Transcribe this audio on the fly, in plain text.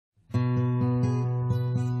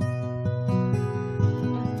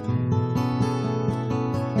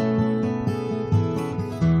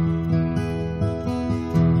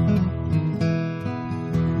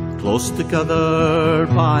close together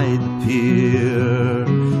by the pier,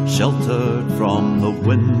 sheltered from the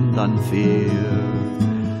wind and fear.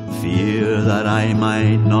 Fear that I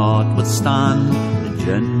might not withstand the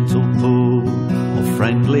gentle pull of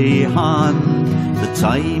friendly hand. The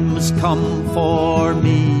time has come for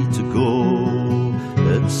me to go.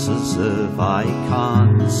 It's as if I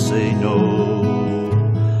can't say no,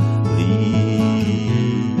 leaving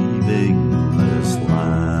this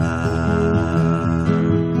land.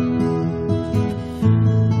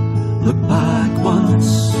 Look back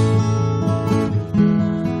once,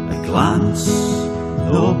 a glance,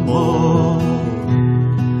 no more.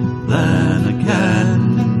 Then again,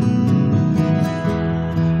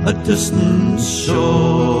 a distant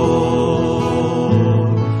shore.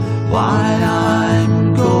 Why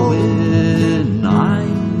I'm going,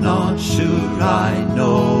 I'm not sure I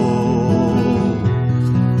know,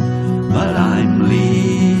 but I'm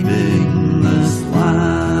leaving this land.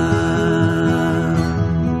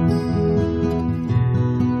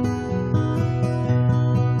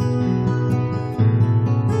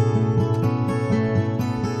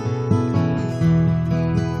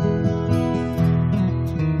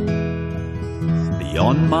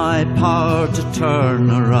 Beyond my power to turn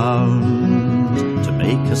around, to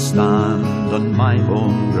make a stand on my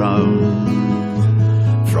own ground.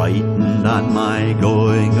 Frightened at my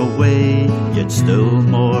going away, yet still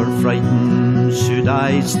more frightened should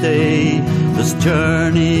I stay. This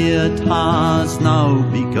journey, it has now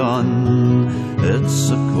begun. It's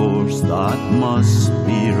a course that must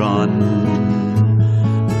be run,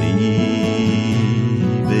 leaving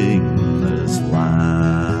this land.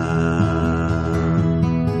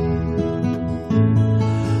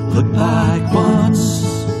 Look back once,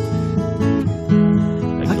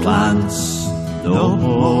 a glance, no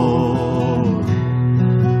more.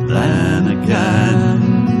 Then again,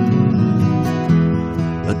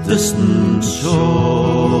 a distant shore.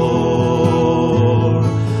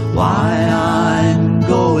 Why I'm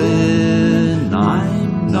going,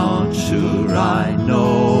 I'm not sure I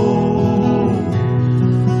know,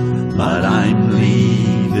 but I'm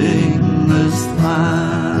leaving this land.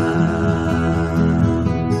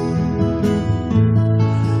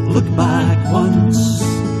 Look back once,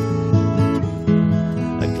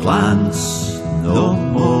 a glance, no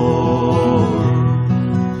more.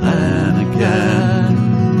 Then again,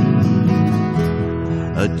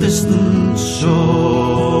 a distant shore.